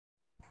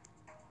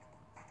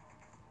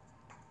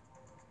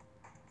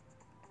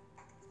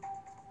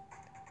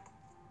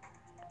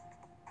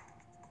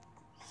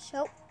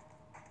So,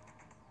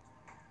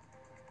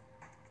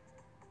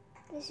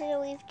 this is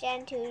Leaf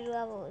Gen 2's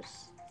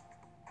levels.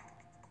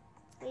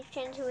 Leaf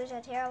Gen 2 is a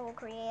terrible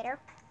creator.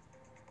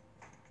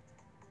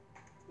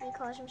 He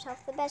calls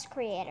himself the best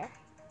creator.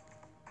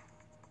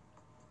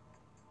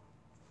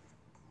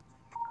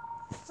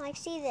 Like,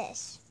 see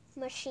this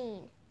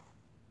machine.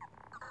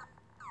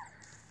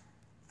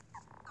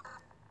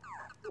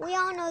 We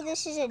all know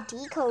this is a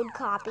decode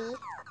copy.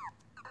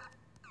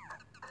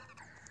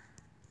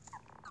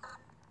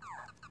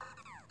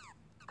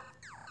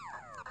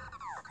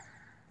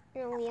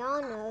 And we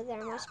all know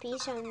there must be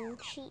some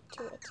cheat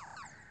to it.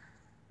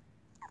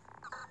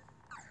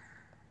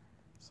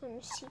 Some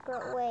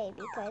secret way,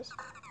 because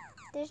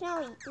there's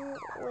no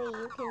way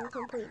you can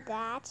complete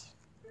that.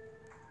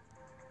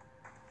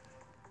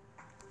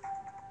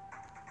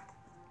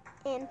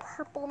 And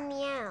purple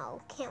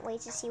meow. Can't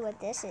wait to see what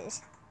this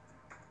is.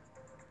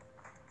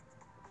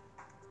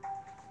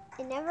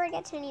 It never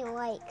gets any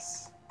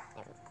likes.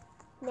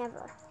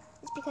 Never.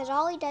 It's because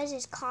all he does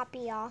is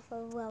copy off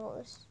of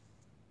levels.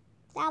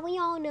 That we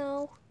all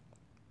know.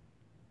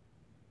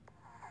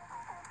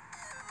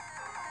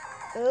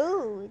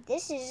 Ooh,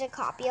 this is a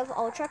copy of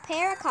Ultra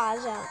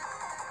Paracosm.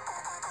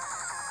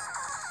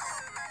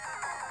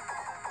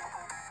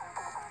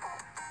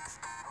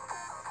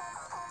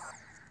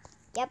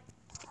 Yep,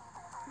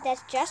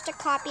 that's just a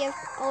copy of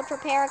Ultra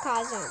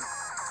Paracosm.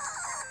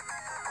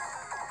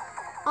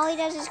 All he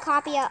does is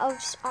copy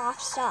off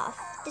stuff.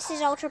 This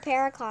is Ultra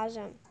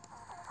Paracosm.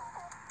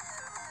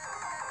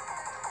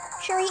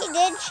 Sure, he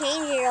did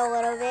change it a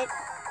little bit,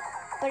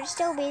 but it's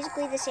still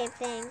basically the same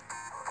thing.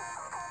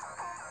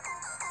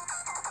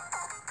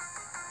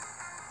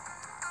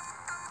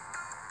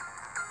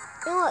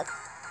 And look,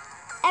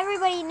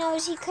 everybody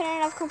knows he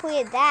couldn't have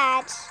completed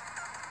that.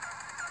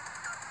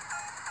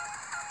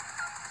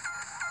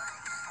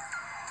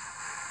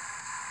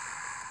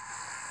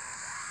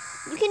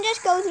 You can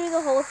just go through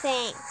the whole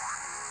thing.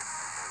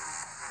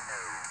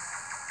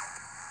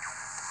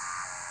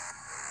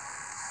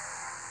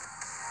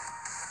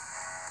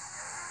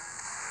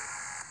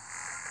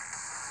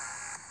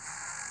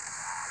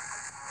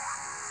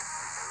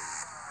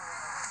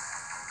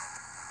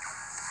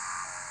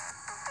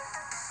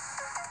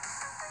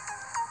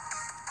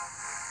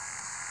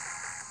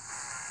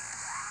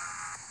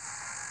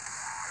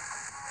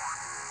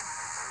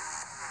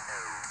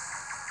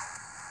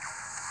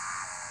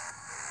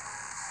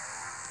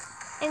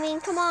 I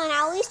mean, come on,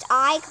 at least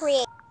I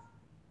create.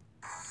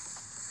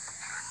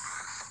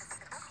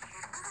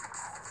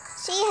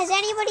 See, has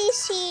anybody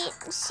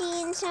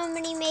seen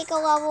somebody make a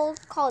level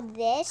called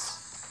this?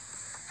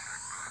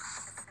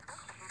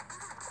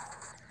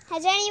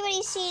 Has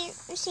anybody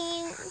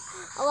seen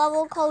a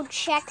level called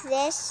Check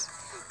This?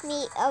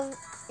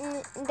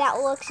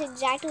 That looks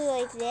exactly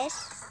like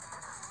this?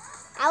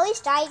 At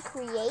least I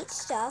create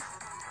stuff.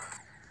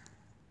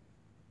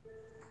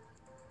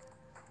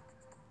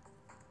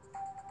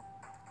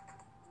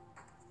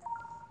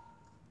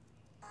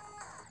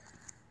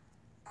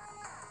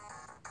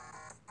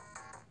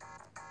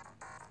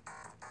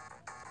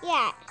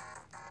 Yeah,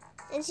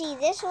 and see,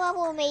 this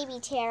level may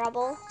be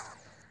terrible,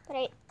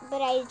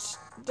 but I just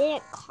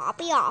didn't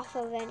copy off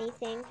of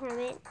anything from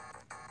it.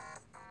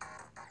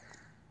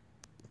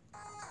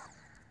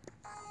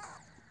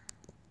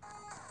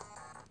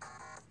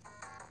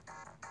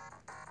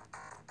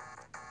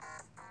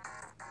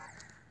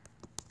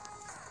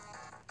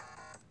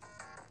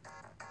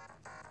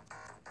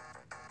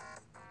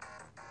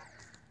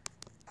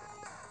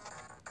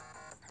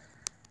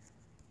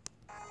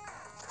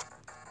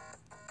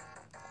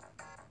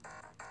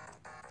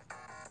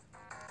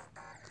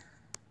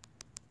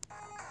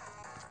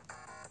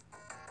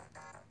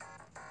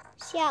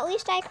 See, at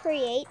least I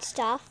create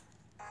stuff.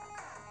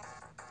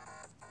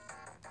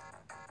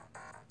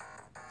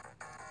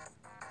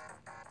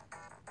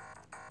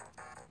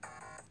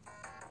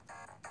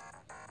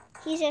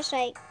 He's just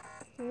like,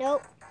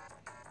 nope,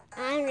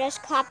 I'm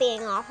just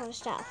copying off of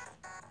stuff.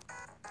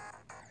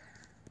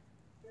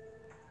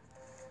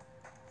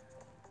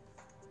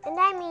 And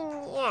I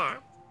mean, yeah.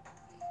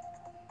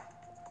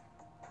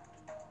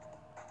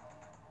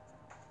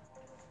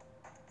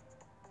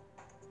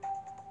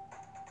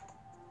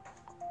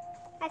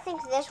 I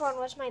think this one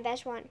was my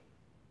best one.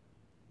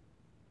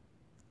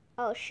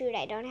 Oh shoot,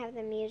 I don't have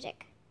the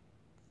music.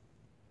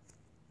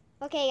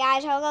 Okay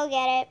guys, I'll go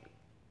get it.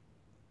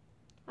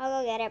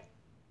 I'll go get it.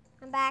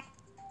 I'm back.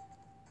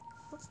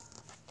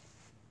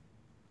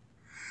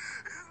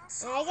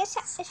 And I guess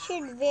I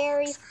should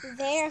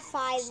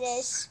verify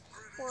this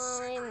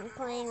while I'm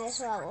playing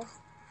this level.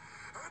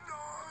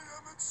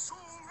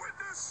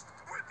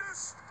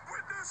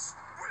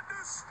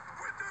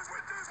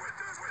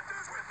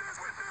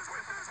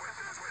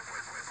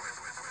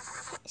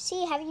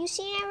 See, have you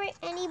seen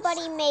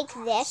anybody make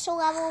this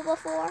level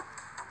before?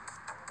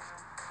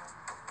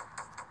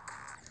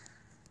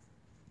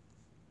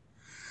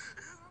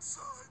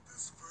 Inside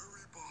this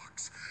very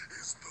box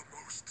is the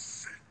most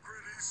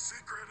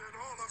secret in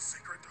all of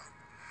Secretdom.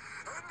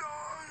 And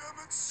I am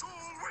its sole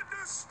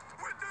witness.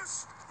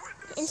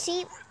 And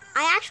see,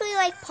 I actually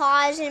like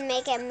pause and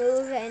make it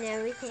move and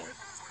everything.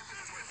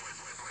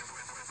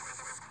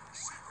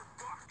 Secret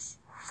box.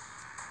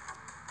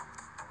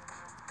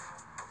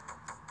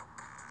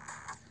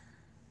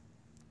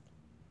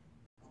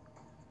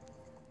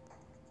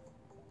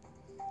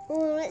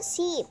 Oh, let's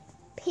see.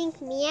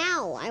 Pink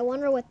meow. I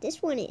wonder what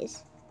this one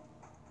is.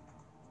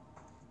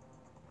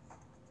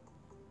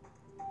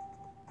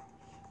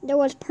 There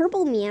was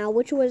purple meow,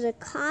 which was a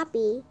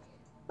copy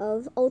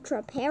of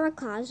Ultra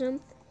Paracosm.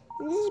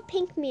 And this is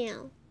pink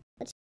meow.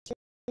 Let's see.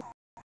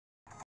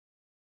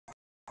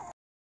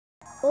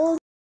 Oh,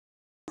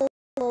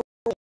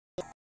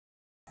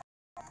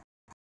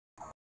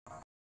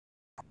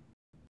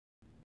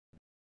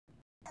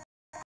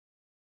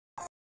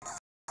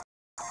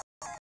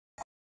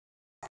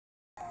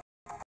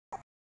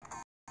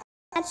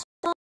 that's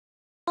all.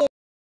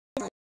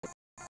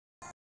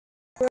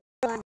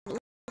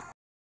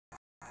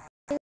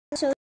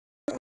 So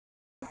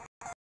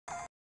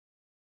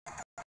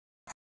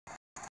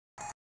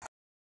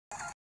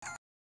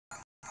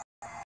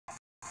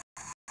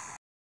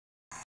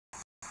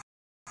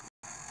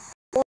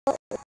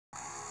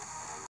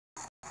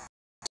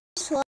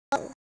slow.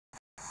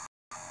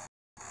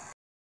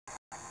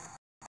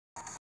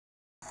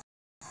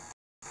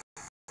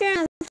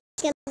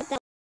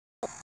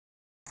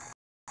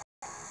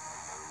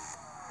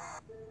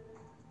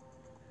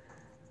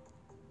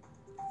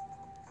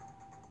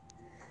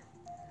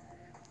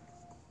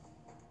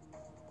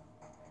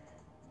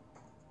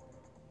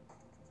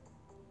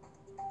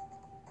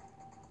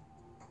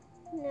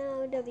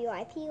 No,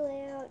 WIP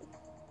layout.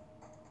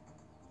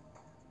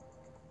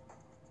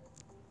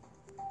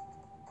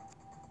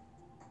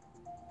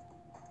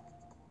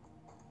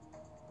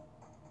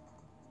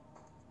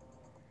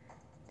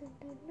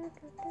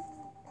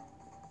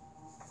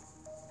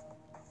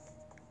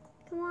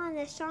 Come on,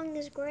 this song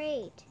is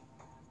great.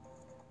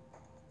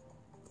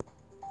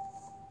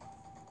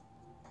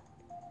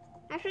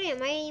 Actually, I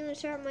might even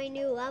start my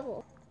new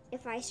level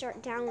if I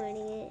start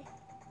downloading it.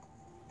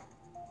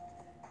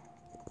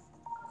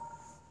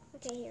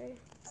 Okay, here.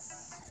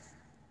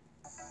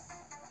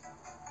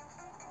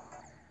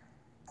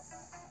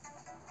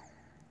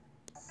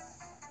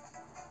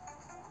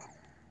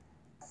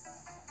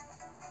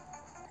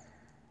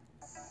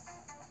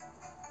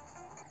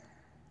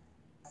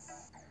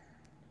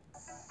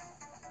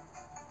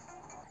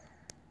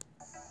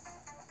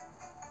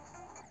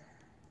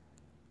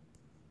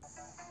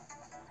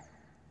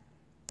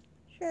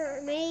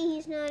 Sure, maybe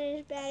he's not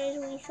as bad as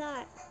we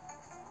thought.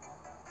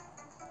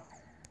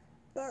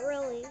 But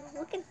really,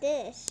 look at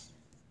this.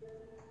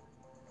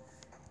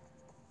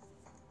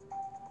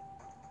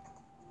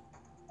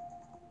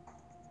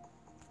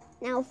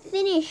 Now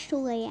finished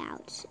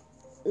layouts.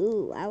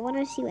 Ooh, I want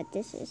to see what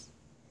this is.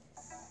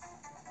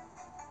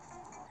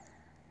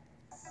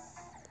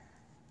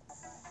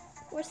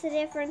 What's the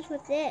difference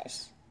with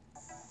this?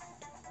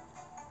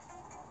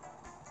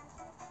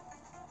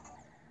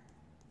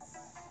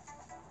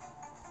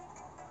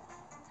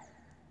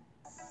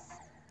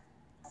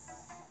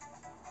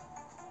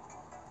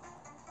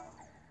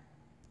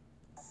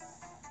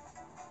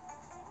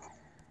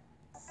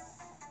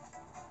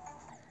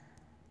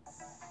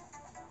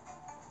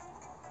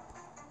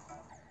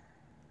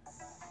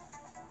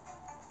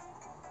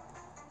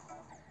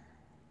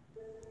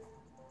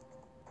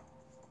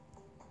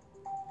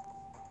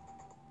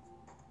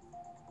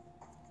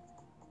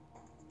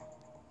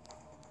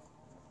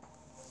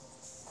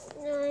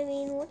 No, I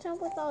mean, what's up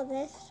with all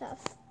this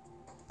stuff?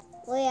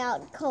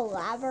 Layout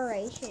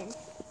collaboration.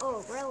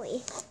 Oh,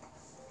 really?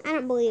 I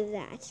don't believe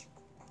that.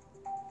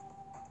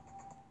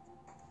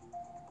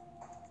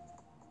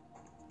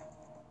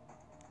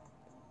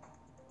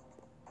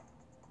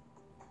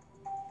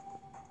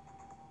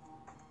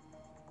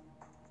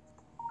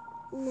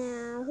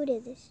 Now, who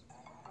did this?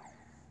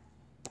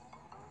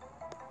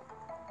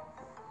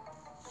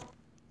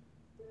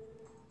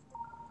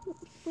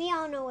 We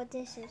all know what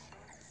this is.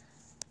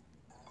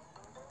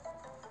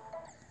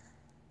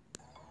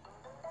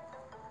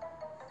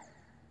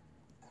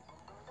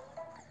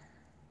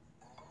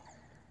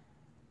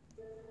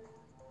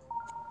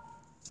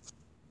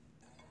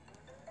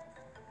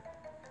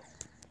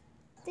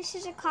 This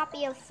is a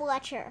copy of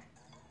Fletcher.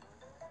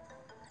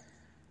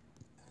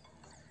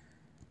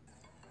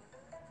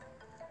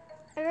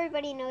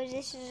 Everybody knows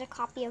this is a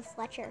copy of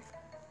Fletcher.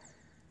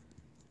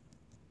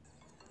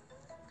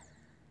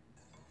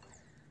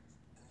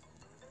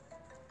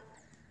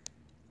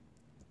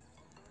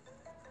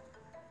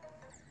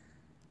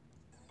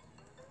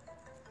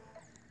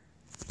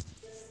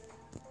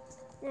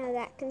 Now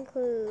that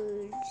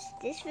concludes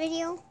this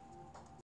video.